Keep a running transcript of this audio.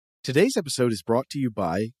Today's episode is brought to you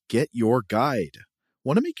by Get Your Guide.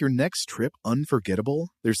 Want to make your next trip unforgettable?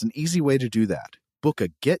 There's an easy way to do that. Book a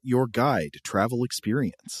Get Your Guide travel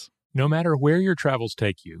experience. No matter where your travels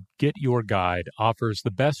take you, Get Your Guide offers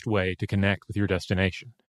the best way to connect with your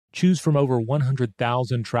destination. Choose from over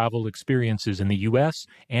 100,000 travel experiences in the U.S.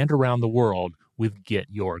 and around the world with Get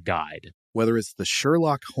Your Guide. Whether it's the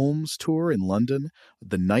Sherlock Holmes tour in London,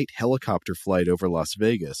 the night helicopter flight over Las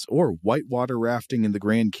Vegas, or whitewater rafting in the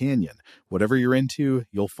Grand Canyon, whatever you're into,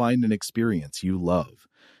 you'll find an experience you love.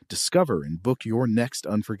 Discover and book your next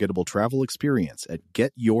unforgettable travel experience at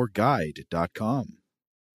getyourguide.com.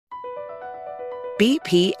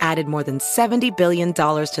 BP added more than $70 billion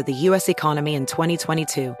to the U.S. economy in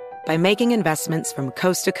 2022 by making investments from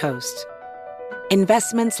coast to coast.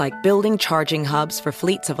 Investments like building charging hubs for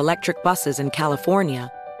fleets of electric buses in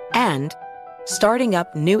California and starting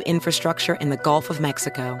up new infrastructure in the Gulf of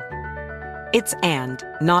Mexico. It's and,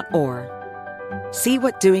 not or. See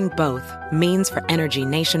what doing both means for energy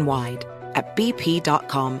nationwide at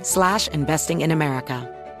bp.com/investing in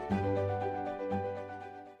America.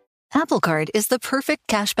 Apple Card is the perfect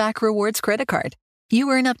cashback rewards credit card.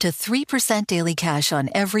 You earn up to 3% daily cash on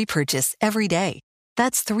every purchase every day.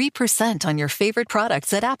 That's 3% on your favorite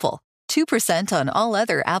products at Apple, 2% on all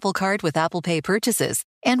other Apple Card with Apple Pay purchases,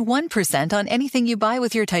 and 1% on anything you buy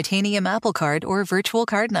with your titanium Apple Card or virtual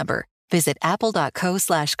card number. Visit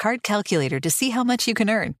apple.co/card calculator to see how much you can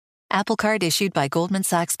earn. Apple Card issued by Goldman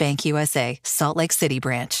Sachs Bank USA, Salt Lake City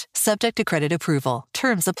branch. Subject to credit approval.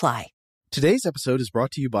 Terms apply. Today's episode is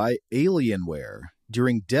brought to you by Alienware.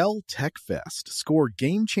 During Dell Tech Fest, score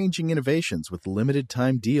game-changing innovations with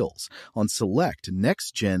limited-time deals on select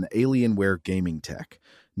next-gen Alienware gaming tech.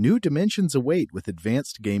 New dimensions await with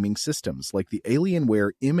advanced gaming systems like the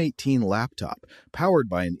Alienware M18 laptop, powered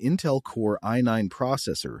by an Intel Core i9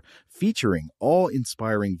 processor, featuring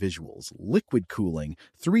awe-inspiring visuals, liquid cooling,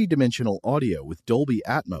 three-dimensional audio with Dolby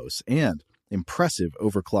Atmos, and impressive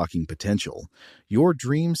overclocking potential. Your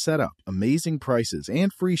dream setup, amazing prices,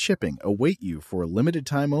 and free shipping await you for a limited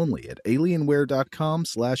time only at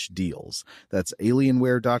alienware.com/deals. That's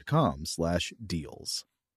alienware.com/deals.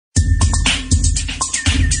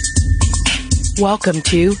 Welcome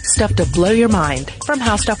to Stuff to Blow Your Mind from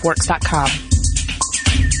HowStuffWorks.com.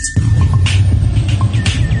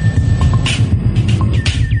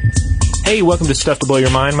 Hey, welcome to Stuff to Blow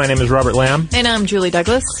Your Mind. My name is Robert Lamb. And I'm Julie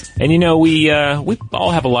Douglas. And you know, we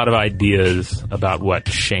all have a lot of ideas about what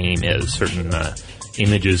shame is. Certain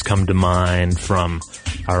images come to mind from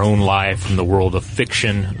our own life, from the world of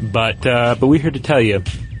fiction. But we're here to tell you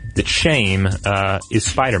that shame is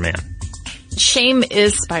Spider-Man. Shame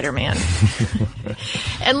is Spider-Man.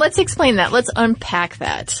 And let's explain that. Let's unpack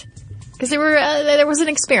that. Because there was an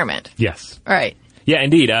experiment. Yes. All right. Yeah,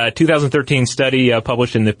 indeed. A 2013 study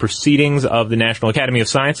published in the Proceedings of the National Academy of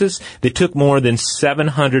Sciences that took more than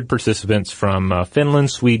 700 participants from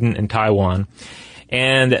Finland, Sweden, and Taiwan.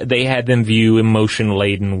 And they had them view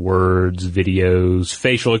emotion-laden words, videos,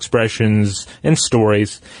 facial expressions, and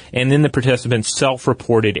stories. And then the participants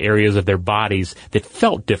self-reported areas of their bodies that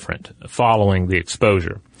felt different following the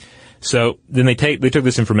exposure. So then they took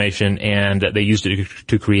this information and they used it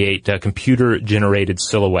to create computer-generated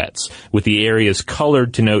silhouettes with the areas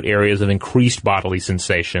colored to note areas of increased bodily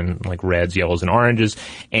sensation, like reds, yellows, and oranges,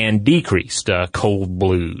 and decreased cold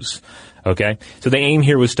blues. Okay? So the aim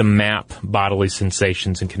here was to map bodily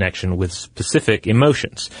sensations in connection with specific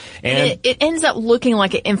emotions. And it ends up looking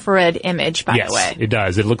like an infrared image, by the way. Yes, it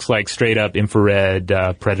does. It looks like straight-up infrared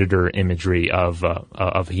predator imagery of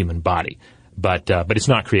a human body. But it's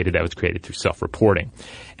not created that. It was created through self-reporting.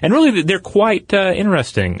 And really, they're quite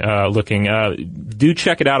interesting looking. Do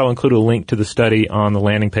check it out. I'll include a link to the study on the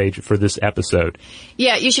landing page for this episode.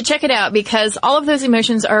 Yeah, you should check it out because all of those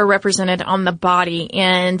emotions are represented on the body.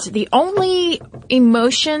 And the only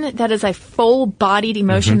emotion that is a full-bodied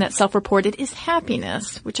emotion that's self-reported is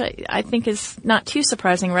happiness, which I think is not too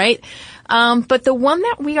surprising, right? But the one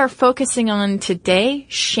that we are focusing on today,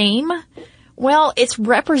 shame, well, it's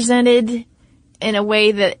represented in a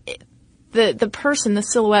way that the person, the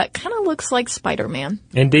silhouette, kind of looks like Spider-Man.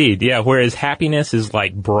 Indeed, yeah. Whereas happiness is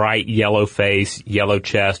like bright yellow face, yellow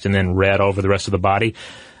chest, and then red over the rest of the body.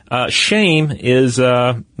 Shame is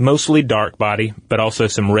mostly dark body, but also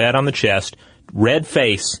some red on the chest, red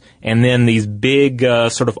face, and then these big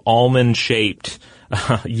sort of almond-shaped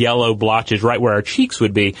yellow blotches right where our cheeks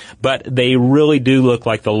would be, but they really do look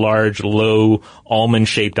like the large, low,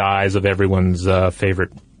 almond-shaped eyes of everyone's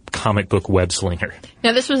favorite comic book web slinger.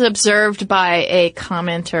 Now, this was observed by a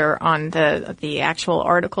commenter on the actual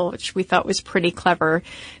article, which we thought was pretty clever.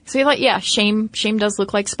 So we thought, yeah, shame does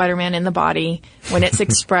look like Spider-Man in the body when it's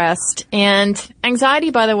expressed. And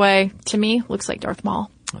anxiety, by the way, to me, looks like Darth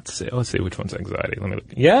Maul. Let's see which one's anxiety. Let me look.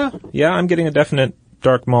 Yeah, I'm getting a definite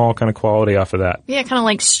Darth Maul kind of quality off of that. Yeah, kind of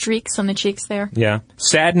like streaks on the cheeks there. Yeah.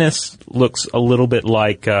 Sadness looks a little bit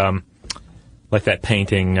like that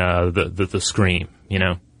painting, the Scream, you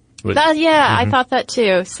know? I thought that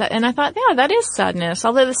too. And I thought, yeah, that is sadness.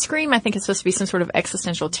 Although the Scream, I think, is supposed to be some sort of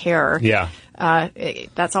existential terror. Yeah.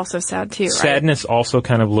 That's also sad too, right? Sadness also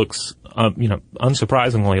kind of looks,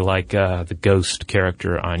 unsurprisingly like the ghost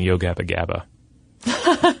character on Yo Gabba Gabba.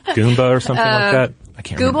 Goomba or something like that. I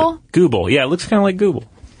can't remember. Gooble. Yeah, it looks kind of like Gooble.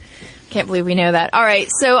 Can't believe we know that. All right.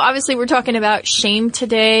 So obviously we're talking about shame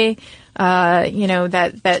today.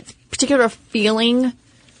 That particular feeling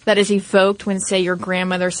that is evoked when, say, your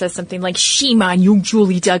grandmother says something like, "Shame on you,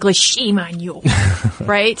 Julie Douglas, shame on you."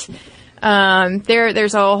 Right?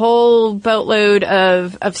 There's a whole boatload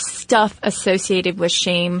of stuff associated with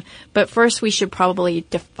shame. But first we should probably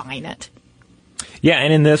define it. Yeah,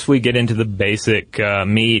 and in this we get into the basic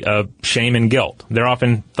meat of shame and guilt. They're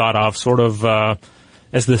often thought of sort of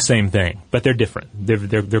as the same thing, but they're different.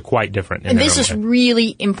 They're quite different. And this is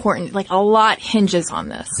really important. Like, a lot hinges on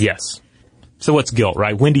this. Yes. So what's guilt,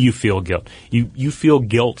 right? When do you feel guilt? You feel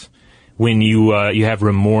guilt when you have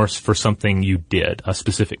remorse for something you did, a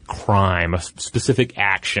specific crime, a specific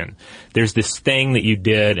action. There's this thing that you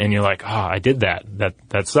did, and you're like, I did that.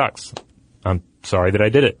 That sucks. I'm sorry that I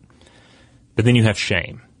did it. But then you have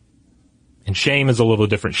shame. And shame is a little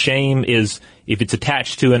different. Shame is, if it's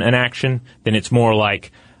attached to an action, then it's more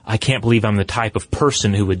like, I can't believe I'm the type of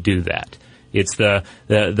person who would do that. It's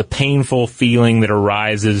the painful feeling that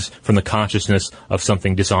arises from the consciousness of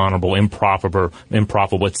something dishonorable, improper.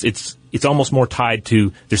 It's almost more tied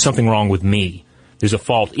to, there's something wrong with me. There's a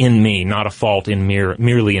fault in me, not a fault in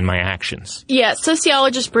merely in my actions. Yeah,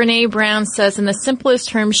 sociologist Brené Brown says, in the simplest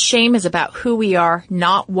terms, shame is about who we are,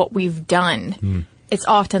 not what we've done. It's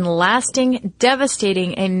often lasting,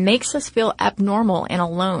 devastating, and makes us feel abnormal and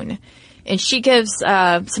alone. And she gives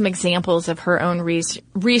some examples of her own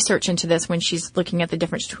research into this when she's looking at the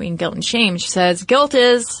difference between guilt and shame. She says, guilt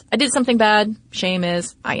is, I did something bad. Shame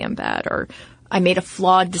is, I am bad. Or I made a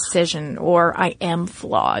flawed decision, or I am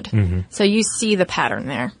flawed. Mm-hmm. So you see the pattern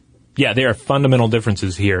there. Yeah, there are fundamental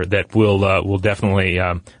differences here that will definitely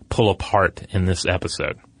pull apart in this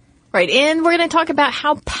episode. Right, and we're going to talk about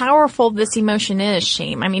how powerful this emotion is,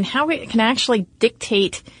 shame. I mean, how it can actually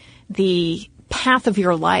dictate the path of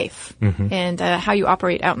your life and how you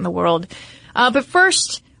operate out in the world. But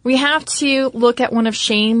first, we have to look at one of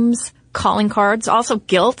shame's calling cards, also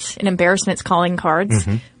guilt and embarrassment's calling cards.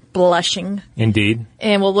 Blushing. Indeed.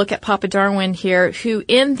 And we'll look at Papa Darwin here, who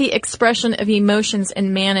in The Expression of Emotions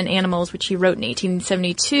in Man and Animals, which he wrote in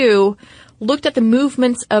 1872, looked at the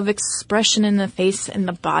movements of expression in the face and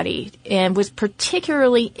the body and was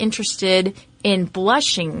particularly interested in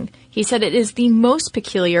blushing. He said it is the most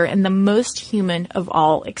peculiar and the most human of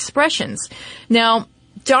all expressions. Now,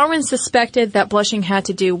 Darwin suspected that blushing had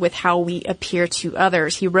to do with how we appear to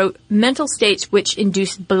others. He wrote, mental states which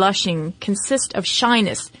induce blushing consist of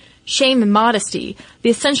shyness, shame, and modesty,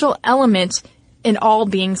 the essential element in all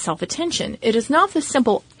being self-attention. It is not the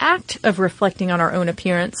simple act of reflecting on our own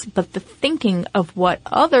appearance, but the thinking of what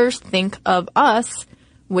others think of us,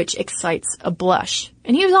 which excites a blush.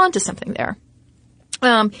 And he was onto something there.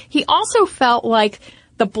 He also felt like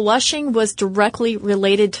the blushing was directly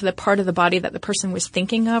related to the part of the body that the person was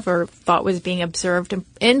thinking of or thought was being observed.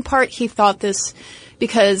 In part, he thought this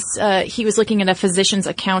because he was looking at a physician's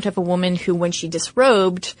account of a woman who, when she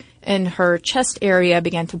disrobed in her chest area,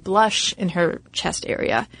 began to blush in her chest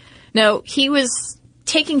area. Now, he was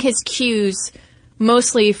taking his cues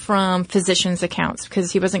mostly from physicians' accounts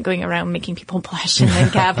because he wasn't going around making people blush and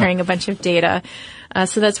then gathering a bunch of data.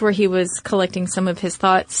 So that's where he was collecting some of his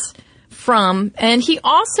thoughts from. And he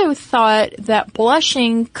also thought that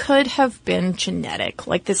blushing could have been genetic,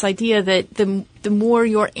 like this idea that the more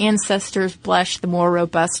your ancestors blush, the more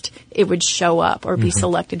robust it would show up or be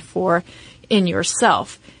selected for in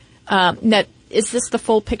yourself. Now, is this the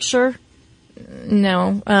full picture?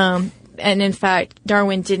 No. And in fact,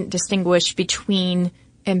 Darwin didn't distinguish between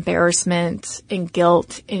embarrassment and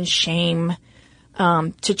guilt and shame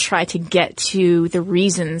to try to get to the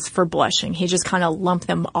reasons for blushing. He just kind of lumped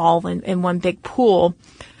them all in one big pool.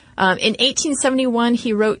 In 1871,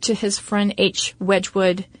 he wrote to his friend H.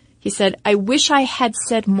 Wedgwood. He said, I wish I had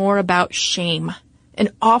said more about shame, an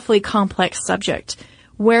awfully complex subject.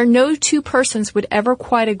 where no two persons would ever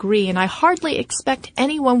quite agree, and I hardly expect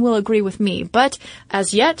anyone will agree with me. But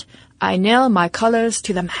as yet, I nail my colors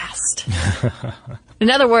to the mast.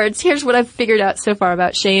 In other words, here's what I've figured out so far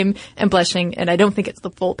about shame and blushing, and I don't think it's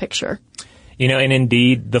the full picture. You know, and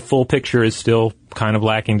indeed, the full picture is still kind of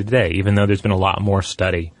lacking today, even though there's been a lot more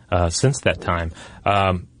study since that time.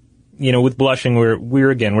 You know, with blushing,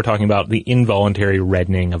 we're talking about the involuntary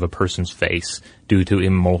reddening of a person's face due to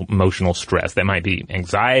emotional stress. That might be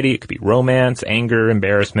anxiety, it could be romance, anger,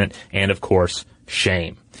 embarrassment, and of course,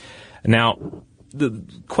 shame. Now, the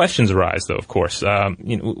questions arise, though, of course.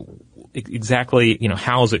 Exactly,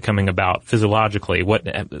 how is it coming about physiologically? What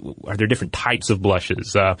are there different types of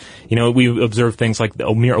blushes? We observe things like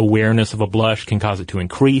the mere awareness of a blush can cause it to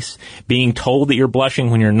increase. Being told that you're blushing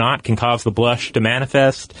when you're not can cause the blush to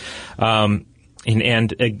manifest. And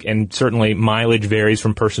certainly mileage varies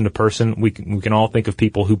from person to person. We can all think of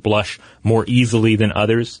people who blush more easily than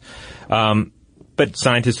others. But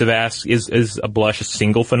scientists have asked, is a blush a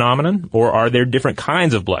single phenomenon, or are there different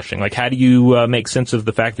kinds of blushing? Like, how do you make sense of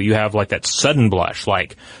the fact that you have like that sudden blush,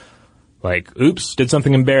 like, oops, did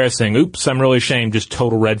something embarrassing, oops, I'm really ashamed, just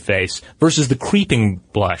total red face, versus the creeping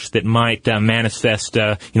blush that might manifest,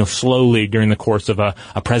 slowly during the course of a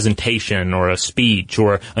presentation or a speech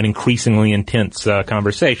or an increasingly intense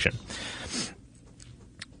conversation?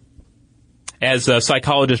 As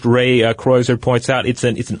psychologist Ray Kreuzer points out, it's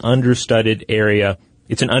an understudied area.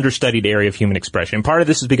 It's an understudied area of human expression. And part of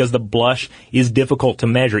this is because the blush is difficult to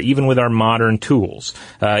measure, even with our modern tools,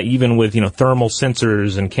 even with thermal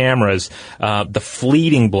sensors and cameras. The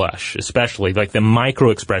fleeting blush, especially like the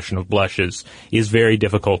micro expression of blushes, is very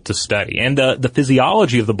difficult to study. And the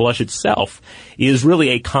physiology of the blush itself is really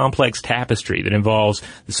a complex tapestry that involves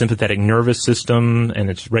the sympathetic nervous system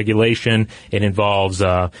and its regulation. It involves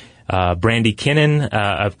bradykinin,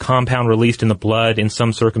 a compound released in the blood in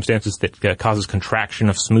some circumstances that causes contraction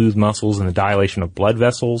of smooth muscles and the dilation of blood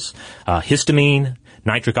vessels, histamine,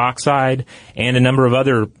 nitric oxide, and a number of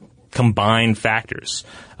other combined factors.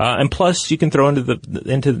 And plus, you can throw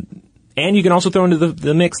and you can also throw into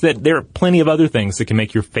the mix that there are plenty of other things that can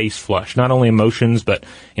make your face flush. Not only emotions, but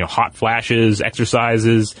hot flashes,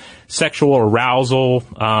 exercises, sexual arousal,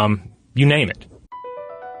 you name it.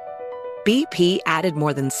 BP added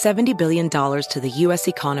more than $70 billion to the U.S.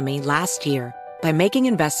 economy last year by making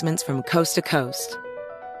investments from coast to coast.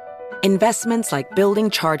 Investments like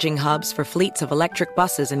building charging hubs for fleets of electric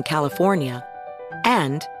buses in California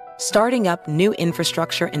and starting up new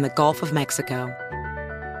infrastructure in the Gulf of Mexico.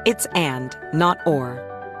 It's and, not or.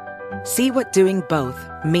 See what doing both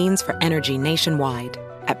means for energy nationwide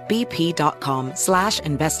at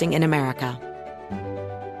bp.com/investing in America.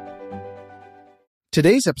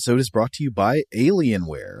 Today's episode is brought to you by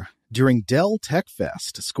Alienware. During Dell Tech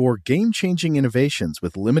Fest, score game-changing innovations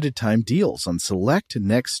with limited-time deals on select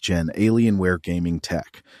next-gen Alienware gaming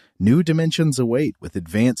tech. New dimensions await with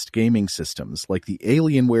advanced gaming systems like the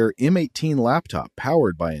Alienware M18 laptop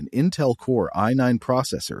powered by an Intel Core i9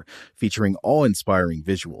 processor featuring awe-inspiring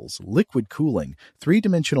visuals, liquid cooling,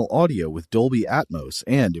 three-dimensional audio with Dolby Atmos,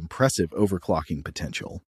 and impressive overclocking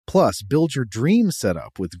potential. Plus, build your dream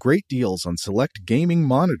setup with great deals on select gaming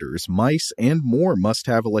monitors, mice, and more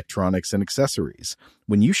must-have electronics and accessories.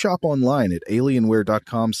 When you shop online at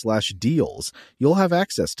alienware.com/deals, you'll have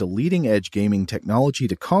access to leading-edge gaming technology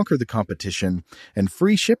to conquer the competition and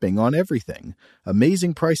free shipping on everything.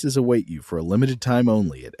 Amazing prices await you for a limited time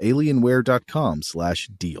only at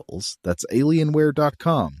alienware.com/deals. That's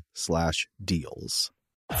alienware.com/deals.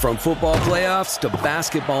 From football playoffs to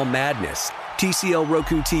basketball madness, TCL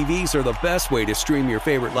Roku TVs are the best way to stream your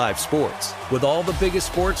favorite live sports. With all the biggest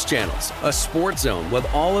sports channels, a sports zone with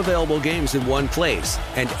all available games in one place,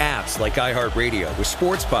 and apps like iHeartRadio with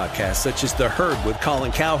sports podcasts such as The Herd with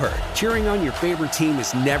Colin Cowherd. Cheering on your favorite team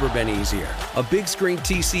has never been easier. A big screen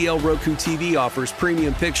TCL Roku TV offers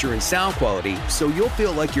premium picture and sound quality, so you'll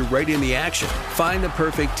feel like you're right in the action. Find the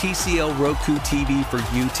perfect TCL Roku TV for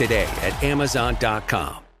you today at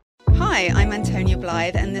Amazon.com. Hi, I'm Antonia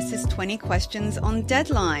Blythe, and this is 20 Questions on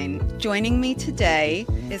Deadline. Joining me today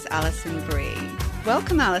is Alison Brie.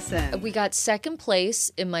 Welcome, Alison. We got second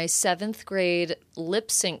place in my 7th grade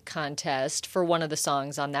lip sync contest for one of the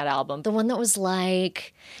songs on that album. The one that was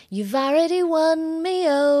like, "You've already won me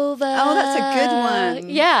over." Oh, that's a good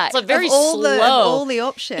one. Yeah. It's a very slow. Of all the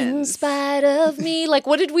options. In spite of me. Like,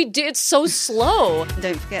 what did we do? It's so slow.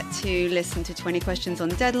 Don't forget to listen to 20 Questions on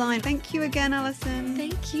Deadline. Thank you again, Alison.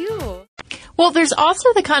 Thank you. Well, there's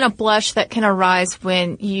also the kind of blush that can arise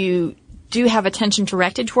when you do have attention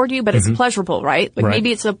directed toward you, but it's pleasurable, right? Like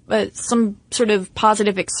maybe it's some sort of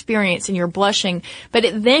positive experience and you're blushing, but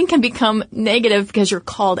it then can become negative because you're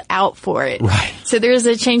called out for it. Right. So there's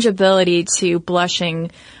a changeability to blushing.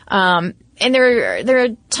 And there are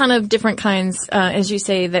a ton of different kinds, as you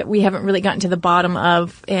say, that we haven't really gotten to the bottom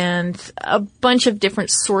of, and a bunch of different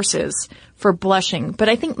sources for blushing. But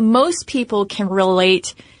I think most people can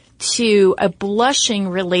relate to a blushing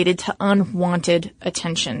related to unwanted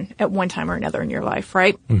attention at one time or another in your life,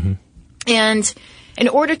 right? Mm-hmm. And in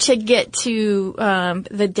order to get to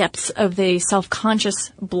the depths of the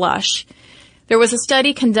self-conscious blush, there was a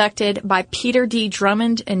study conducted by Peter D.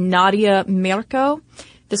 Drummond and Nadia Mirko.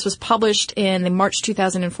 This was published in the March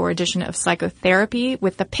 2004 edition of Psychotherapy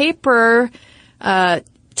with the paper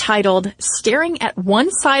titled "Staring at One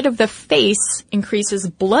Side of the Face Increases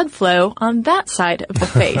Blood Flow on That Side of the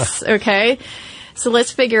Face." Okay? So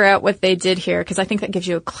let's figure out what they did here, because I think that gives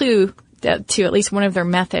you a clue to at least one of their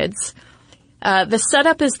methods. The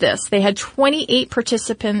setup is this. They had 28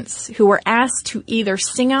 participants who were asked to either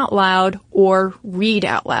sing out loud or read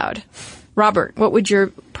out loud. Robert, what would your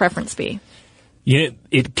preference be?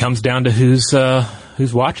 It comes down to who's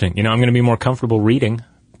watching. I'm going to be more comfortable reading,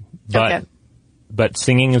 but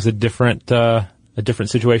singing is a different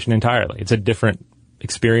situation entirely. It's a different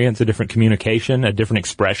experience, a different communication, a different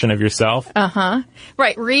expression of yourself.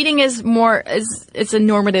 Right. Reading is it's a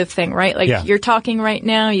normative thing, right? Like you're talking right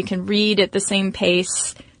now, you can read at the same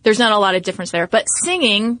pace. There's not a lot of difference there. But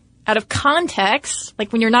singing out of context,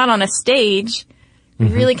 like when you're not on a stage,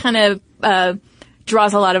 really kind of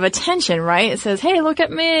draws a lot of attention, right? It says, hey, look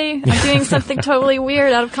at me. I'm doing something totally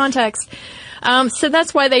weird out of context. So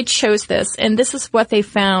that's why they chose this. And this is what they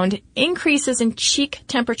found. Increases in cheek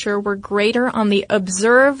temperature were greater on the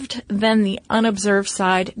observed than the unobserved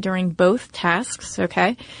side during both tasks,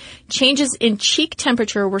 okay? Changes in cheek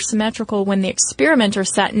temperature were symmetrical when the experimenter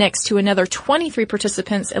sat next to another 23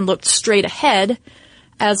 participants and looked straight ahead,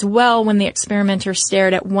 as well when the experimenter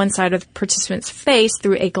stared at one side of the participant's face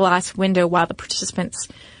through a glass window while the participants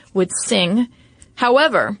would sing.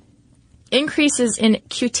 However, increases in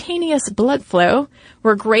cutaneous blood flow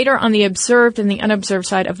were greater on the observed and the unobserved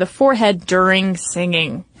side of the forehead during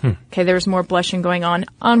singing. Okay, there's more blushing going on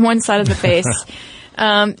one side of the face.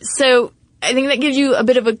 So I think that gives you a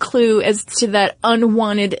bit of a clue as to that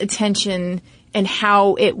unwanted attention and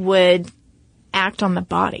how it would act on the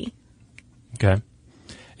body. Okay.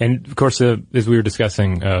 And, of course, as we were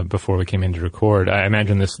discussing before we came in to record, I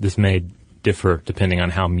imagine this may differ depending on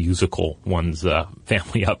how musical one's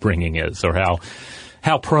family upbringing is, or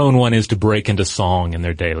how prone one is to break into song in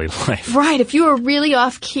their daily life. Right. If you were really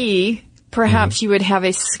off-key, perhaps you would have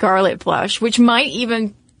a scarlet blush, which might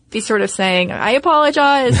even be sort of saying, I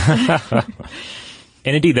apologize.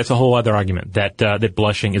 And indeed, that's a whole other argument, that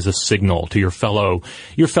blushing is a signal to your fellow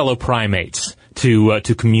primates to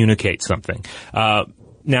communicate something.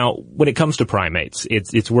 Now, when it comes to primates,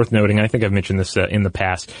 it's worth noting, I think I've mentioned this in the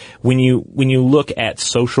past, when you look at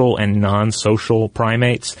social and non-social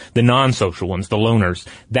primates, the non-social ones, the loners,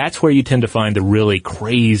 that's where you tend to find the really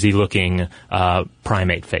crazy-looking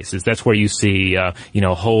primate faces. That's where you see a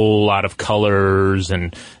whole lot of colors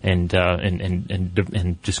and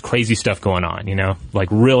just crazy stuff going on, like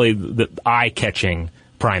really the eye-catching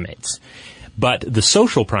primates. But the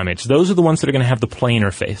social primates, those are the ones that are going to have the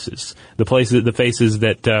plainer faces, the faces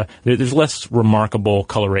that there's less remarkable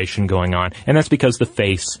coloration going on, and that's because the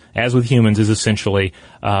face, as with humans, is essentially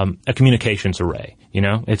a communications array.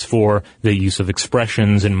 It's for the use of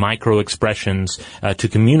expressions and micro expressions to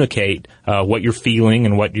communicate what you're feeling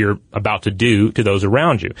and what you're about to do to those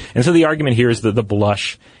around you. And so the argument here is that the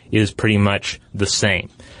blush is pretty much the same.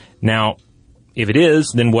 Now, if it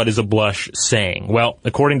is, then what is a blush saying? Well,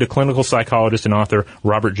 according to clinical psychologist and author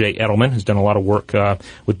Robert J. Edelman, who's done a lot of work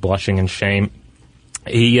with blushing and shame,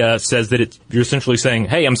 he says that you're essentially saying,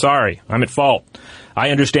 hey, I'm sorry, I'm at fault.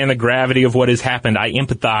 I understand the gravity of what has happened. I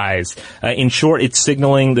empathize. In short, it's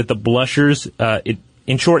signaling that the blushers, it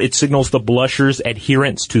signals the blusher's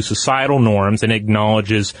adherence to societal norms and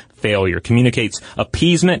acknowledges failure, communicates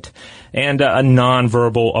appeasement and a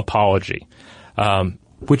nonverbal apology,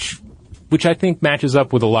 which I think matches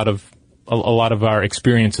up with a lot of our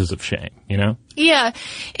experiences of shame, Yeah.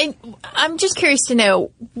 And I'm just curious to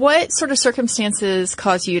know, what sort of circumstances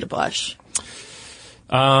cause you to blush?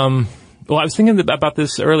 Well, I was thinking about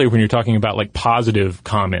this earlier when you were talking about like positive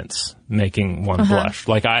comments making one blush.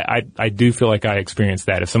 Like I do feel like I experience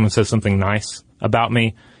that. If someone says something nice about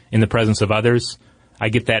me in the presence of others, I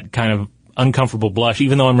get that kind of uncomfortable blush,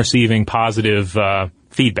 even though I'm receiving positive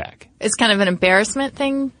feedback. It's kind of an embarrassment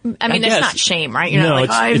thing. I mean, it's not shame, right? You're no, not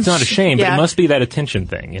like, it's not a shame, but it must be that attention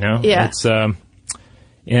thing, Yeah. It's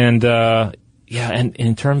and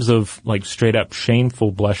in terms of like straight up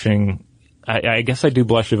shameful blushing, I guess I do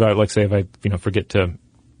blush if I forget to,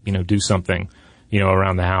 do something,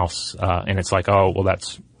 around the house, and it's like, oh, well,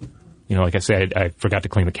 that's, like I said, I forgot to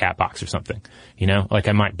clean the cat box or something, like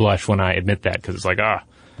I might blush when I admit that because it's like,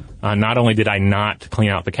 not only did I not clean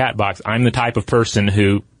out the cat box, I'm the type of person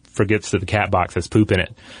who forgets that the cat box has poop in it,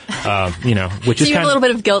 which so is you have a little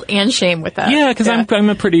bit of guilt and shame with that. Yeah, because I'm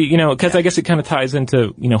a pretty, because I guess it kind of ties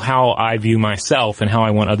into, how I view myself and how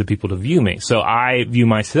I want other people to view me. So I view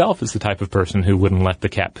myself as the type of person who wouldn't let the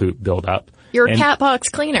cat poop build up. You're a cat box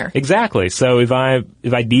cleaner. Exactly. So if I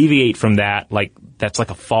deviate from that, like, that's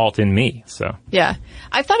like a fault in me, so. Yeah.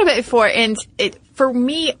 I've thought about it before, and for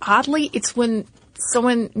me, oddly, it's when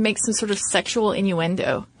someone makes some sort of sexual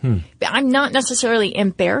innuendo. But I'm not necessarily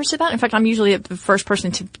embarrassed about it. In fact, I'm usually the first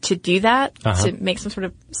person to do that, to make some sort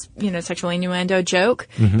of, sexual innuendo joke.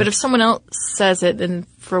 Mm-hmm. But if someone else says it, then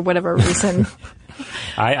for whatever reason,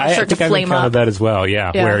 I think I've encountered that as well,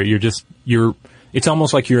 yeah. Where it's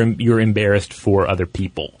almost like you're embarrassed for other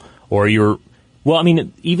people. Or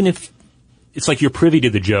even if it's like you're privy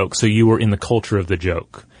to the joke, so you are in the culture of the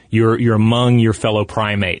joke. You're among your fellow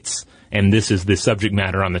primates. And this is the subject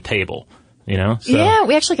matter on the table, So. Yeah,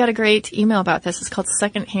 we actually got a great email about this. It's called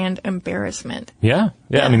secondhand embarrassment. Yeah.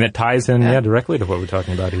 I mean, that ties in directly to what we're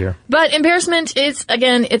talking about here. But embarrassment is,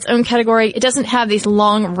 again, its own category. It doesn't have these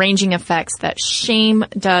long-ranging effects that shame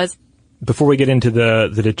does. Before we get into the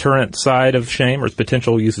deterrent side of shame or its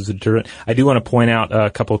potential use as a deterrent, I do want to point out a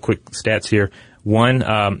couple of quick stats here. One, in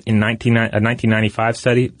a 1995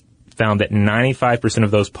 study found that 95%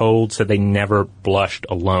 of those polled said they never blushed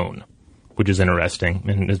alone, which is interesting,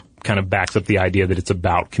 and it kind of backs up the idea that it's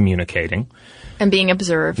about communicating. And being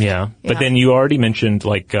observed. Yeah. But then you already mentioned,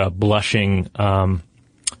 blushing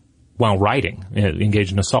while writing,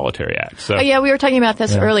 engaged in a solitary act. So, we were talking about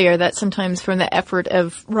this earlier, that sometimes from the effort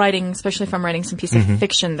of writing, especially if I'm writing some piece of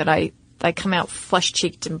fiction, that I come out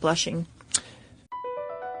flush-cheeked and blushing.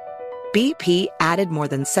 BP added more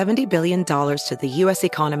than $70 billion to the U.S.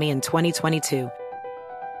 economy in 2022.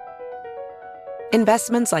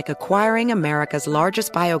 Investments like acquiring America's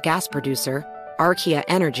largest biogas producer, Archaea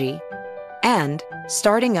Energy, and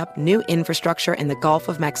starting up new infrastructure in the Gulf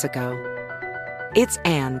of Mexico. It's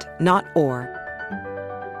and, not or.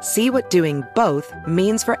 See what doing both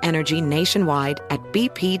means for energy nationwide at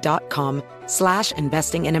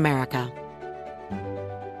bp.com/investing in America.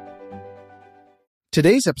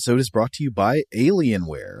 Today's episode is brought to you by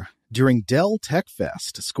Alienware. During Dell Tech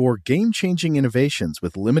Fest, score game-changing innovations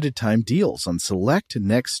with limited-time deals on select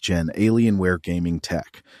next-gen Alienware gaming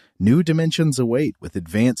tech. New dimensions await with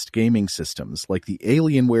advanced gaming systems like the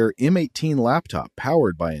Alienware M18 laptop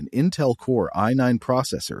powered by an Intel Core i9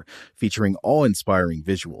 processor featuring awe-inspiring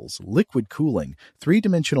visuals, liquid cooling,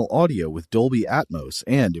 three-dimensional audio with Dolby Atmos,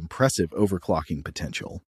 and impressive overclocking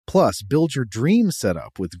potential. Plus, build your dream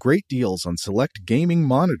setup with great deals on select gaming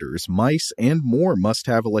monitors, mice, and more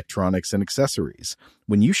must-have electronics and accessories.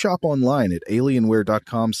 When you shop online at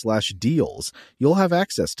alienware.com/deals, you'll have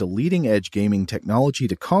access to leading-edge gaming technology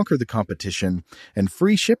to conquer the competition and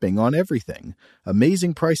free shipping on everything.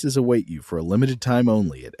 Amazing prices await you for a limited time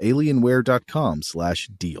only at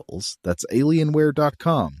alienware.com/deals. That's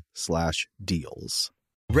alienware.com/deals.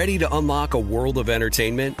 Ready to unlock a world of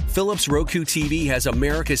entertainment? Philips Roku TV has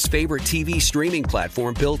America's favorite TV streaming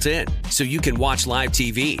platform built in, so you can watch live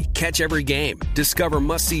TV, catch every game, discover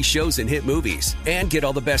must-see shows and hit movies, and get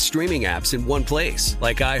all the best streaming apps in one place,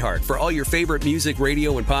 like iHeart for all your favorite music,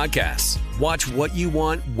 radio, and podcasts. Watch what you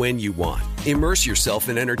want, when you want. Immerse yourself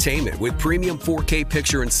in entertainment with premium 4K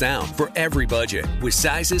picture and sound for every budget, with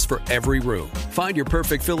sizes for every room. Find your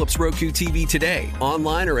perfect Philips Roku TV today,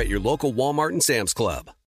 online or at your local Walmart and Sam's Club.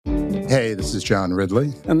 Hey, this is John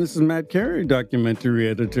Ridley. And this is Matt Carey, documentary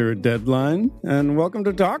editor at Deadline. And welcome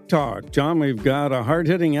to Doc Talk. John, we've got a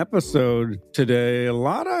hard-hitting episode today. A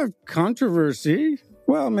lot of controversy.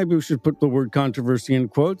 Well, maybe we should put the word controversy in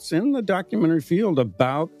quotes in the documentary field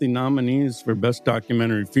about the nominees for Best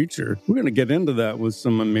Documentary Feature. We're going to get into that with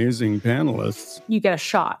some amazing panelists. You get a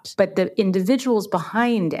shot, but the individuals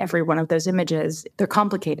behind every one of those images, they're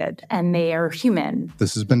complicated and they are human.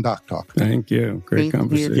 This has been Doc Talk. Thank you. Great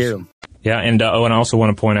conversation. Thank you. Yeah, and I also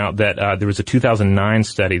want to point out that there was a 2009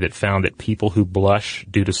 study that found that people who blush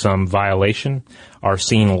due to some violation are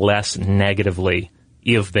seen less negatively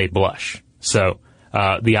if they blush. So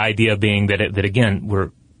the idea being that again,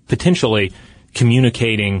 we're potentially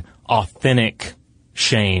communicating authentic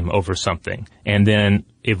shame over something. And then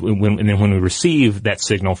when we receive that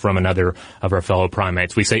signal from another of our fellow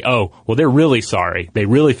primates, we say, oh, well, they're really sorry. They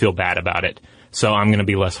really feel bad about it. So I'm going to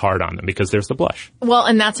be less hard on them because there's the blush. Well,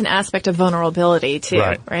 and that's an aspect of vulnerability too,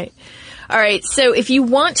 right? All right. So if you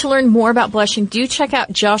want to learn more about blushing, do check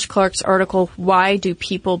out Josh Clark's article, Why Do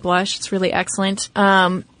People Blush? It's really excellent.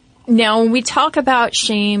 Now, when we talk about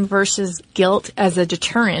shame versus guilt as a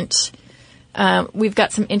deterrent, we've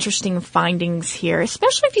got some interesting findings here,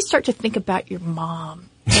 especially if you start to think about your mom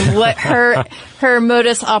and what her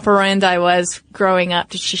modus operandi was growing up.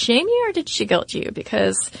 Did she shame you or did she guilt you?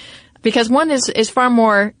 Because one is far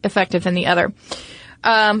more effective than the other.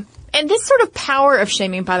 And this sort of power of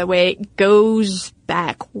shaming, by the way, goes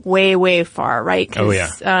back way, way far, right? Oh,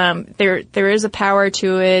 yeah. There is a power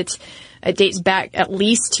to it. It dates back at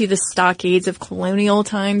least to the stockades of colonial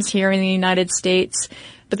times here in the United States.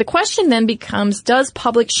 But the question then becomes, does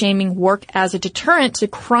public shaming work as a deterrent to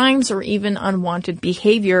crimes or even unwanted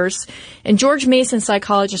behaviors? And George Mason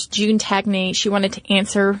psychologist June Tagnay, she wanted to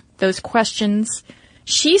answer those questions.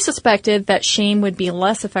 She suspected that shame would be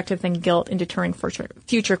less effective than guilt in deterring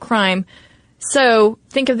future crime. So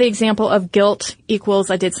think of the example of guilt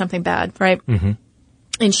equals I did something bad, right? Mm-hmm.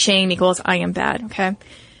 And shame equals I am bad, okay?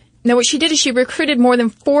 Now what she did is she recruited more than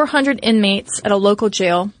 400 inmates at a local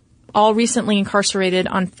jail, all recently incarcerated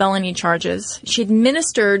on felony charges. She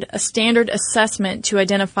administered a standard assessment to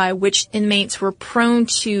identify which inmates were prone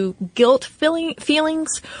to guilt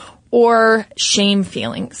feelings or shame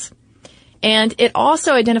feelings. And it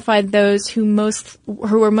also identified those who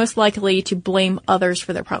were most likely to blame others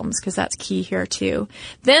for their problems, because that's key here too.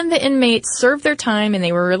 Then the inmates served their time and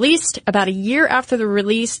they were released. About a year after the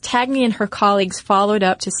release, Tagnay and her colleagues followed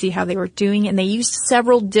up to see how they were doing, and they used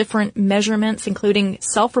several different measurements, including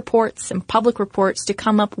self-reports and public reports, to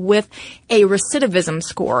come up with a recidivism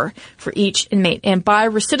score for each inmate. And by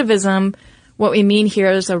recidivism, what we mean here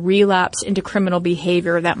is a relapse into criminal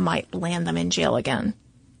behavior that might land them in jail again.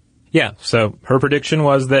 Yeah, so her prediction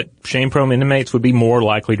was that shame-prone inmates would be more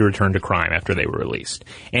likely to return to crime after they were released.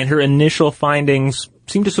 And her initial findings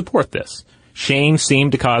seemed to support this. Shame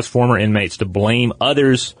seemed to cause former inmates to blame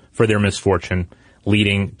others for their misfortune,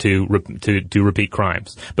 leading to repeat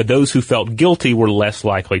crimes. But those who felt guilty were less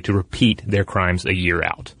likely to repeat their crimes a year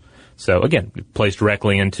out. So again, it plays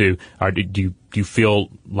directly into, do you feel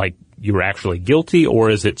like you were actually guilty, or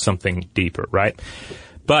is it something deeper, right?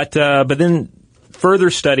 But then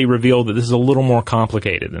further study revealed that this is a little more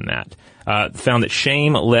complicated than that. Found that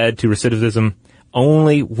shame led to recidivism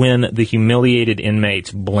only when the humiliated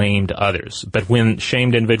inmates blamed others. But when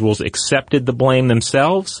shamed individuals accepted the blame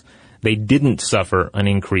themselves, they didn't suffer an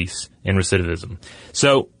increase in recidivism.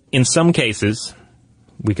 So in some cases,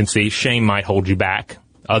 we can see shame might hold you back.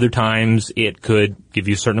 Other times, it could give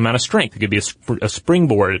you a certain amount of strength. It could be a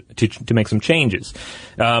springboard to make some changes.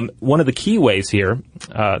 One of the key ways here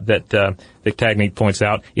that Tagnay points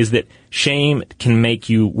out is that shame can make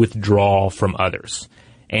you withdraw from others.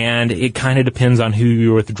 And it kind of depends on who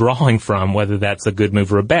you're withdrawing from, whether that's a good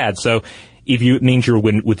move or a bad. So if it means you're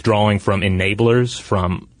withdrawing from enablers,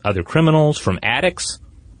 from other criminals, from addicts,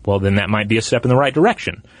 well, then that might be a step in the right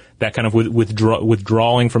direction. That kind of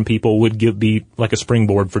withdrawing from people would be like a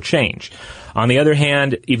springboard for change. On the other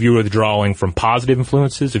hand, if you're withdrawing from positive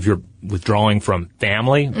influences, if you're withdrawing from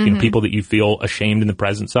family, mm-hmm. People that you feel ashamed in the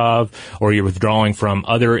presence of, or you're withdrawing from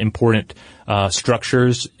other important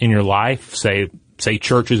structures in your life, say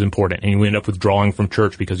church is important, and you end up withdrawing from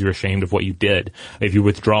church because you're ashamed of what you did. If you're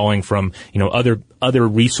withdrawing from, other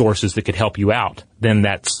resources that could help you out, then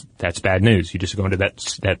that's bad news. You just go into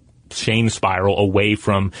that shame spiral away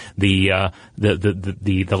from the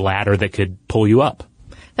ladder that could pull you up.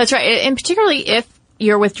 That's right. And particularly if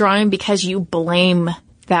you're withdrawing because you blame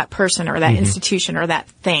that person or that mm-hmm. institution or that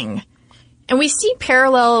thing. And we see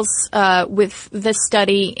parallels with this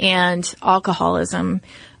study and alcoholism.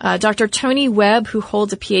 Dr. Tony Webb, who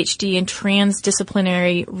holds a PhD in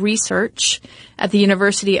transdisciplinary research at the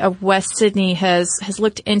University of West Sydney, has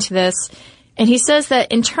looked into this. And he says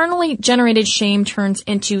that internally generated shame turns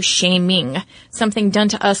into shaming, something done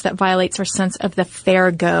to us that violates our sense of the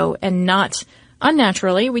fair go. And not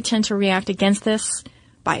unnaturally, we tend to react against this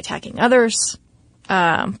by attacking others,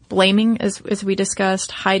 blaming, as we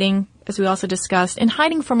discussed, hiding, as we also discussed, and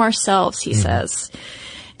hiding from ourselves, he says.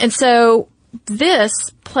 And so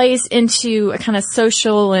this plays into a kind of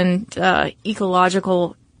social and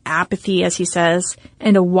ecological apathy, as he says,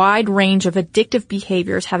 and a wide range of addictive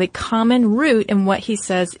behaviors have a common root in what he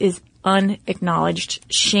says is unacknowledged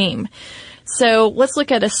shame. So let's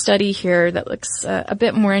look at a study here that looks a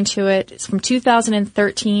bit more into it. It's from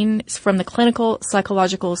 2013. It's from the Clinical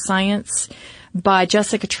Psychological Science by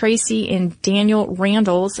Jessica Tracy and Daniel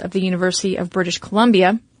Randles of the University of British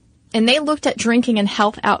Columbia. And they looked at drinking and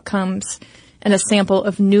health outcomes in a sample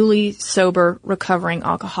of newly sober recovering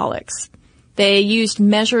alcoholics. They used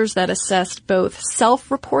measures that assessed both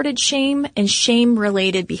self-reported shame and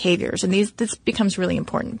shame-related behaviors. And this becomes really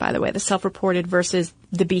important, by the way, the self-reported versus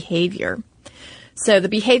the behavior. So the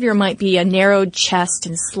behavior might be a narrowed chest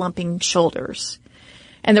and slumping shoulders.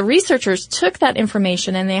 And the researchers took that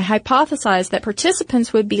information and they hypothesized that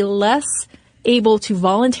participants would be less able to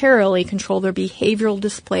voluntarily control their behavioral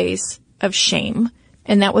displays of shame,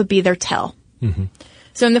 and that would be their tell. Mm-hmm.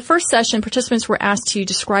 So in the first session, participants were asked to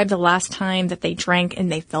describe the last time that they drank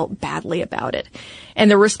and they felt badly about it.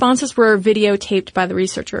 And the responses were videotaped by the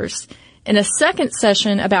researchers. In a second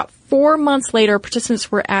session, about 4 months later,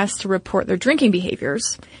 participants were asked to report their drinking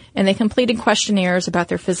behaviors, and they completed questionnaires about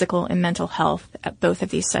their physical and mental health at both of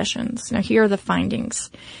these sessions. Now, here are the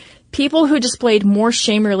findings. People who displayed more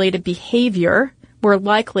shame-related behavior were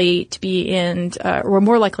more likely to be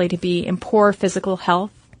in poor physical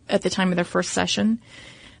health at the time of their first session.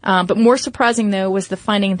 But more surprising, though, was the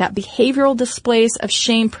finding that behavioral displays of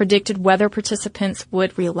shame predicted whether participants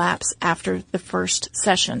would relapse after the first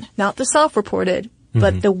session. Not the self-reported,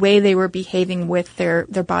 but the way they were behaving with their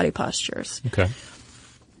body postures. Okay.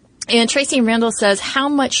 And Tracy Randall says how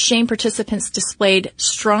much shame participants displayed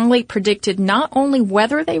strongly predicted not only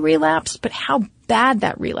whether they relapsed, but how bad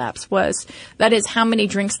that relapse was. That is, how many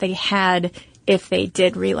drinks they had if they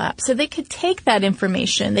did relapse. So they could take that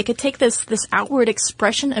information, they could take this outward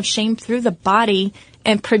expression of shame through the body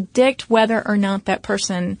and predict whether or not that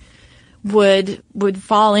person would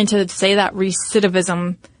fall into, say, that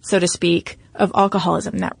recidivism, so to speak, of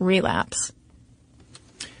alcoholism, that relapse.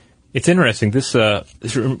 It's interesting. This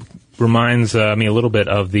reminds me a little bit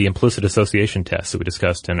of the implicit association test that we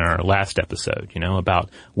discussed in our last episode, about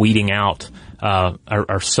weeding out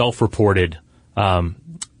our self-reported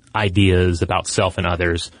ideas about self and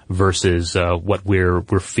others versus what we're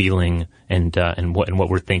feeling and what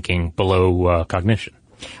we're thinking below cognition.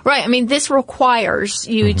 Right. I mean, this requires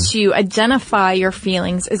you to identify your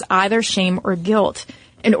feelings as either shame or guilt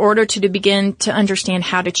in order to begin to understand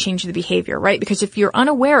how to change the behavior, right? Because if you're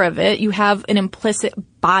unaware of it, you have an implicit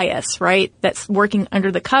bias, right, that's working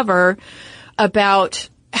under the cover about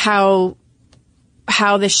how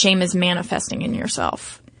the shame is manifesting in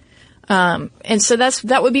yourself. And so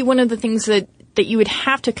that would be one of the things that you would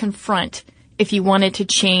have to confront if you wanted to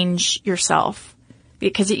change yourself.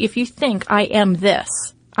 Because if you think, I am this,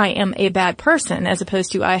 I am a bad person, as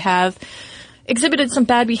opposed to I have exhibited some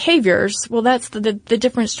bad behaviors, well, that's the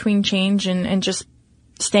difference between change and just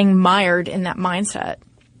staying mired in that mindset.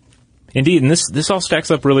 Indeed, and this all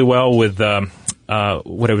stacks up really well with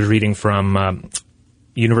what I was reading from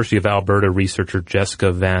University of Alberta researcher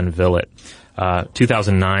Jessica Van Vliet.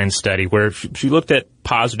 2009 study where she looked at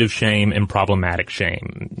positive shame and problematic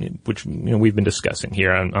shame, which we've been discussing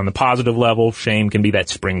here. On the positive level, shame can be that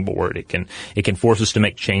springboard. It can force us to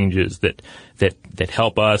make changes that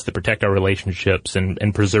help us, that protect our relationships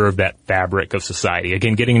and preserve that fabric of society.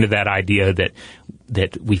 Again, getting into that idea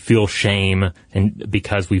that we feel shame and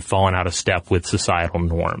because we've fallen out of step with societal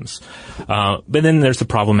norms. But then there's the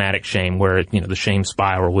problematic shame where, the shame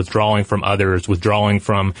spiral, withdrawing from others, withdrawing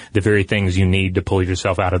from the very things you need to pull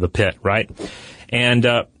yourself out of the pit, right? And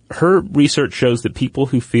her research shows that people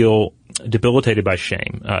who feel debilitated by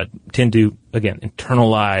shame tend to, again,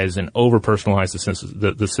 internalize and over-personalize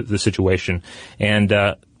the situation, and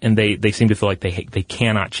they seem to feel like they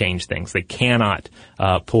cannot change things, they cannot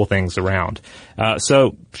pull things around.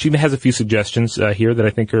 So she has a few suggestions here that I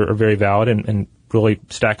think are very valid and really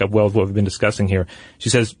stack up well with what we've been discussing here. She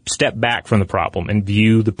says, step back from the problem and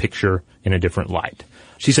view the picture in a different light.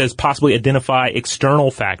 She says possibly identify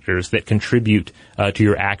external factors that contribute to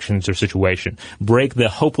your actions or situation. Break the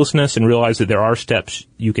hopelessness and realize that there are steps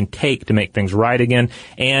you can take to make things right again,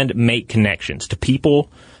 and make connections to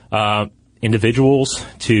people, individuals,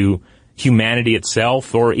 to humanity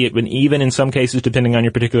itself, or even in some cases, depending on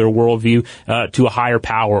your particular worldview, to a higher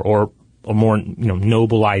power or a more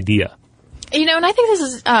noble idea. And I think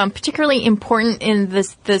this is particularly important in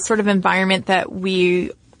the sort of environment that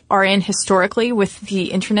we are in historically with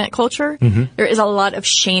the internet culture. There is a lot of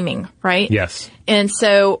shaming, right? Yes. And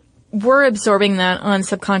so we're absorbing that on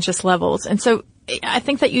subconscious levels. And so I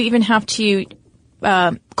think that you even have to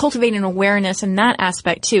cultivate an awareness in that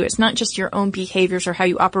aspect too. It's not just your own behaviors or how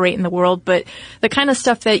you operate in the world, but the kind of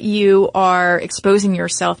stuff that you are exposing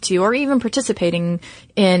yourself to or even participating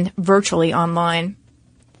in virtually online.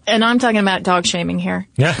 And I'm talking about dog shaming here.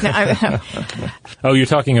 Yeah. Oh, you're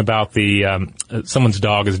talking about the someone's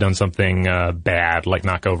dog has done something bad, like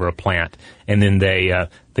knock over a plant, and then they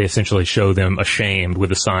essentially show them ashamed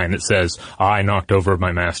with a sign that says, "I knocked over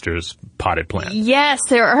my master's potted plant." Yes,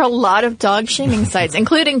 there are a lot of dog shaming sites,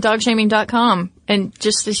 including dogshaming.com. And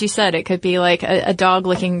just as you said, it could be like a dog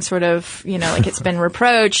looking sort of, like it's been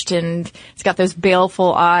reproached, and it's got those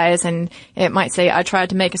baleful eyes, and it might say, "I tried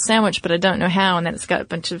to make a sandwich, but I don't know how," and then it's got a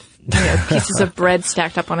bunch of pieces of bread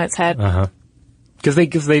stacked up on its head.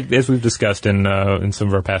 Because they, as we've discussed in some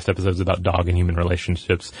of our past episodes about dog and human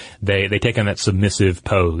relationships, they take on that submissive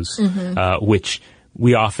pose, which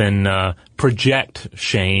we often project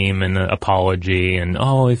shame and apology and,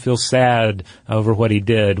 oh, he feels sad over what he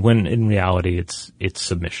did, when in reality it's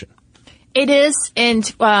submission. It is,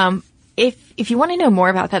 and if you want to know more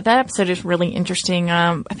about that episode is really interesting.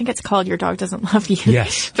 I think it's called Your Dog Doesn't Love You.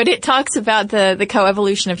 Yes. But it talks about the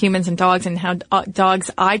coevolution of humans and dogs, and how dogs'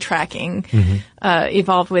 eye tracking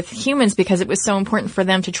evolved with humans, because it was so important for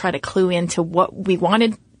them to try to clue into what we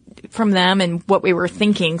wanted from them and what we were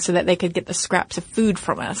thinking, so that they could get the scraps of food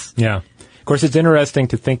from us. Yeah. Of course, it's interesting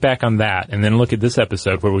to think back on that and then look at this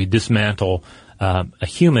episode where we dismantle a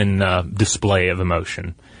human display of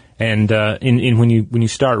emotion. And when you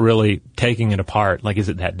start really taking it apart, like, is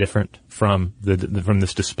it that different from from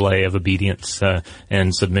this display of obedience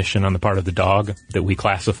and submission on the part of the dog that we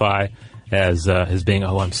classify as being,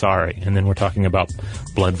 oh, I'm sorry, and then we're talking about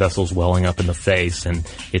blood vessels welling up in the face, and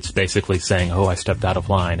it's basically saying, oh, I stepped out of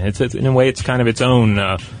line. It's in a way, it's kind of its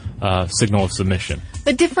own signal of submission.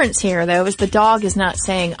 The difference here, though, is the dog is not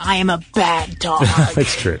saying, I am a bad dog.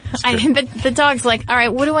 It's true. The dog's like, all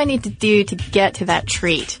right, what do I need to do to get to that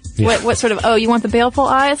treat? Yeah. What sort of, oh, you want the baleful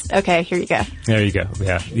eyes? Okay, here you go. There you go.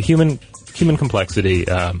 Yeah. The human complexity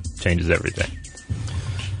changes everything.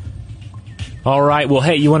 All right. Well,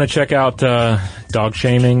 hey, you want to check out dog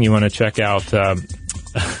shaming? You want to check out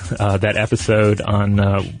that episode on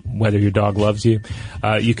whether your dog loves you?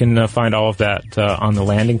 You can find all of that on the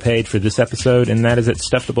landing page for this episode, and that is at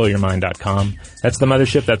stufftoblowyourmind.com. That's the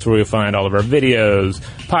mothership. That's where you'll find all of our videos,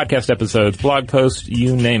 podcast episodes, blog posts,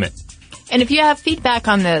 you name it. And if you have feedback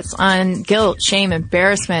on this, on guilt, shame,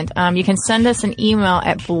 embarrassment, you can send us an email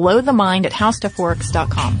at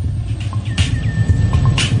blowthemind@howstuffworks.com.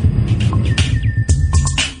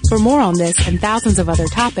 For more on this and thousands of other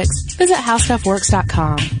topics, visit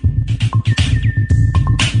howstuffworks.com.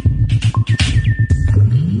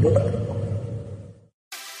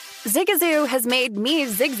 Zigazoo has made me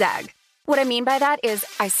zigzag. What I mean by that is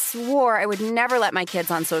I swore I would never let my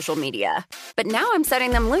kids on social media. But now I'm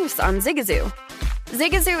setting them loose on Zigazoo.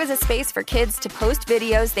 Zigazoo is a space for kids to post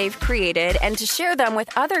videos they've created and to share them with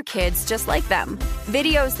other kids just like them.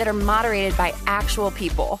 Videos that are moderated by actual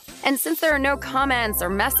people. And since there are no comments or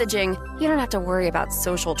messaging, you don't have to worry about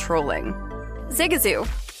social trolling. Zigazoo,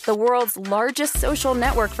 the world's largest social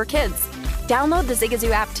network for kids. Download the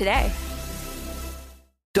Zigazoo app today.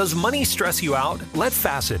 Does money stress you out? Let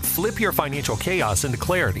Facet flip your financial chaos into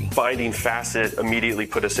clarity. Finding Facet immediately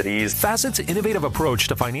put us at ease. Facet's innovative approach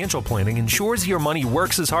to financial planning ensures your money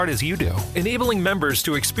works as hard as you do, enabling members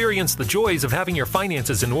to experience the joys of having your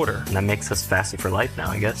finances in order. And that makes us Facet for life now,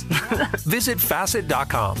 I guess. Visit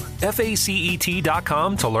Facet.com,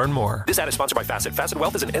 FACET.com to learn more. This ad is sponsored by Facet. Facet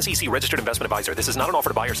Wealth is an SEC-registered investment advisor. This is not an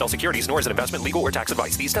offer to buy or sell securities, nor is it investment, legal, or tax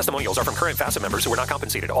advice. These testimonials are from current Facet members who are not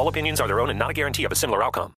compensated. All opinions are their own and not a guarantee of a similar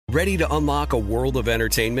outcome. Ready to unlock a world of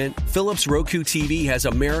entertainment? Philips Roku TV has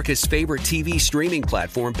America's favorite TV streaming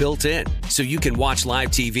platform built in, so you can watch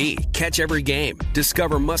live TV, catch every game,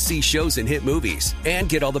 discover must-see shows and hit movies, and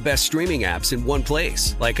get all the best streaming apps in one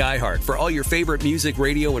place, like iHeart for all your favorite music,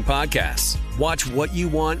 radio, and podcasts. Watch what you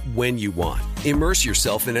want, when you want. Immerse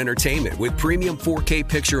yourself in entertainment with premium 4K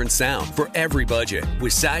picture and sound for every budget,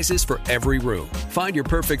 with sizes for every room. Find your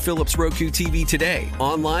perfect Philips Roku TV today,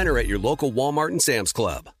 online or at your local Walmart and Sam's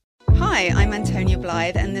Club. Hi, I'm Antonia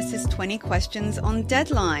Blythe, and this is 20 Questions on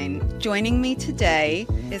Deadline. Joining me today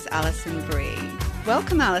is Alison Brie.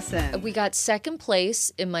 Welcome, Alison. We got second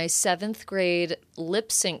place in my 7th grade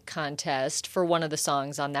lip sync contest for one of the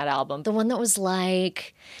songs on that album. The one that was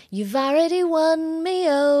like, you've already won me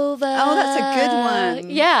over. Oh, that's a good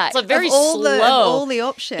one. Yeah. It's very slow. Of all the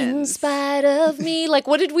options. In spite of me. Like,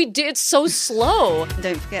 what did we do? It's so slow.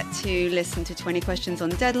 Don't forget to listen to 20 Questions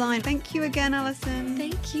on Deadline. Thank you again, Alison.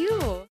 Thank you.